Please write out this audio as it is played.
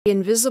The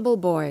Invisible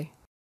Boy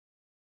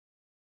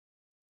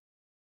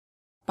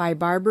by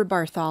Barbara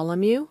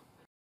Bartholomew.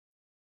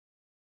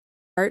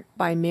 Art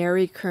by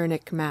Mary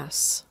Kernick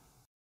Mess.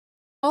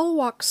 Paul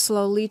walks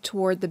slowly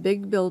toward the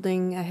big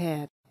building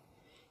ahead.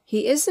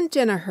 He isn't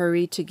in a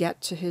hurry to get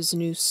to his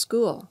new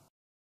school.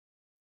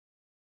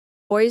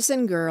 Boys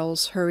and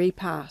girls hurry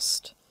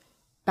past.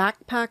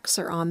 Backpacks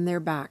are on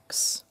their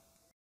backs.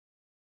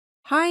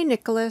 "Hi,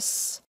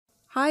 Nicholas.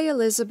 Hi,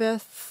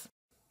 Elizabeth.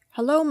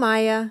 Hello,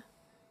 Maya,"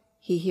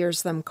 he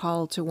hears them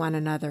call to one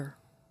another.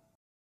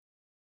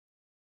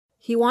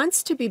 He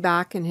wants to be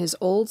back in his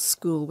old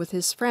school with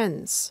his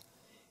friends.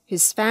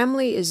 His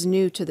family is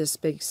new to this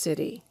big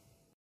city.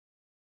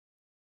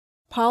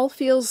 Paul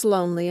feels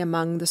lonely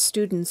among the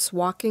students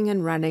walking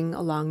and running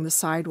along the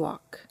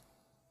sidewalk.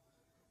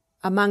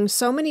 Among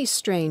so many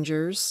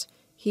strangers,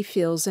 he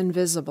feels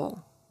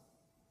invisible.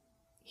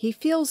 He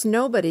feels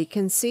nobody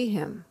can see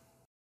him.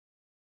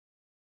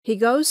 He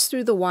goes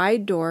through the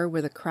wide door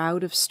with a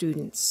crowd of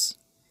students.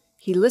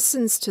 He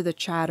listens to the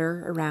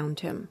chatter around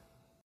him.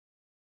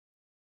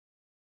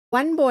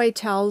 One boy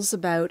tells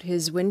about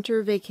his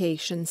winter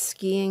vacation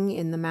skiing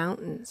in the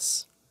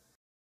mountains.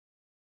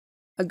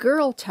 A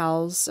girl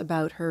tells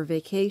about her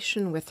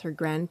vacation with her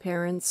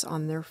grandparents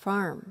on their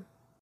farm.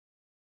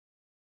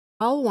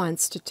 Paul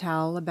wants to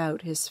tell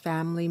about his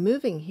family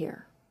moving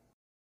here.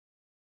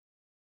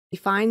 He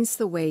finds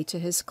the way to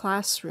his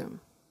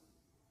classroom.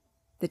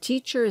 The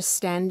teacher is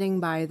standing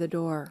by the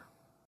door.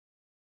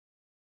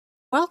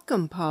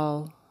 "Welcome,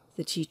 Paul,"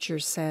 the teacher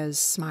says,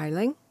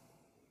 smiling.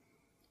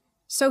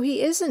 So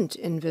he isn't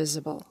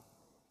invisible.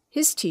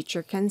 His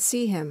teacher can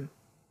see him.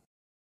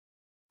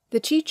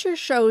 The teacher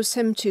shows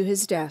him to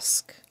his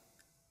desk.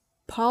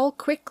 Paul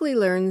quickly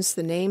learns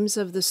the names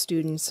of the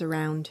students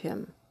around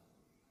him.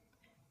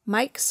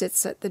 Mike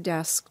sits at the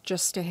desk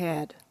just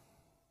ahead.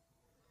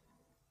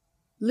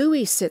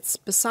 Louis sits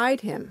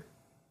beside him.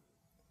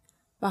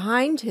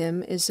 Behind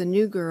him is a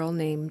new girl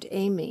named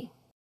Amy.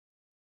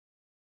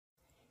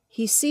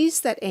 He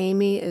sees that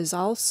Amy is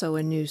also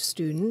a new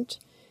student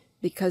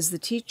because the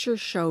teacher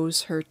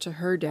shows her to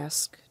her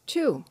desk,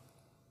 too.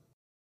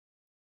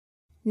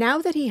 Now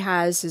that he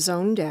has his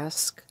own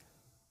desk,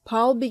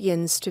 Paul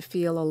begins to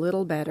feel a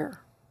little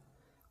better.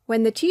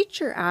 When the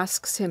teacher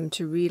asks him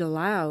to read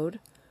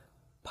aloud,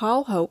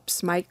 Paul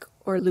hopes Mike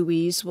or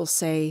Louise will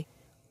say,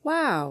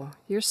 "Wow,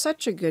 you're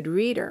such a good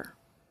reader."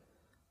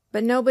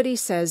 But nobody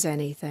says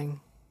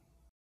anything.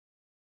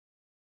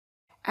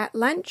 At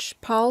lunch,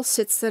 Paul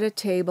sits at a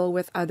table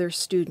with other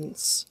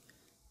students.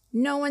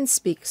 No one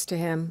speaks to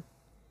him.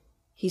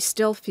 He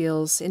still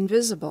feels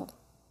invisible.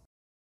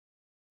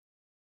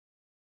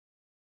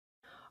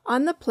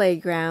 On the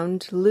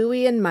playground,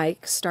 Louis and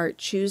Mike start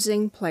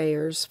choosing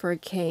players for a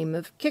game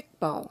of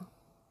kickball.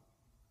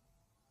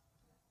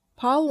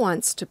 Paul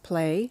wants to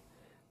play,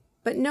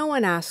 but no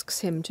one asks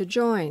him to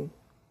join.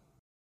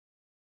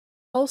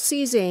 Paul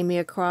sees Amy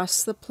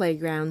across the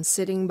playground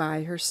sitting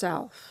by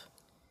herself.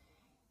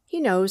 He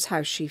knows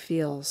how she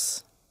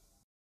feels.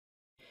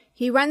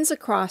 He runs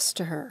across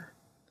to her.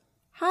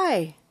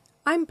 "Hi,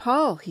 I'm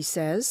Paul," he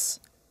says.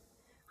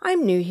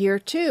 "I'm new here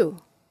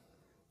too.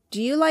 Do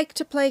you like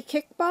to play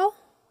kickball?"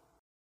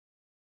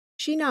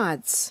 She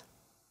nods.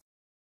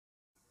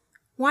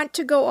 "Want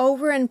to go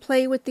over and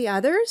play with the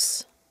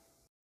others?"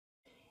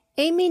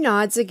 Amy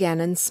nods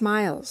again and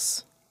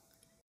smiles.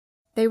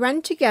 They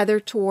run together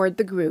toward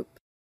the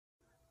group.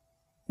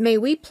 "May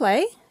we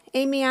play?"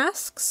 Amy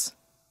asks.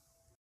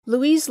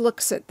 Louise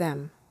looks at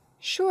them.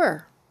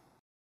 "Sure."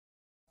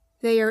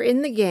 They are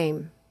in the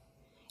game.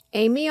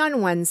 Amy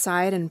on one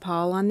side and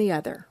Paul on the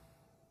other.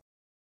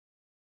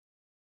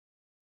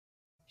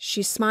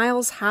 She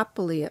smiles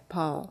happily at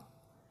Paul.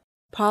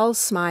 Paul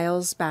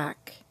smiles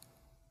back.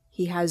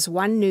 He has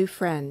one new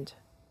friend.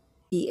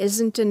 He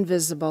isn't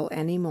invisible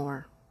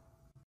anymore.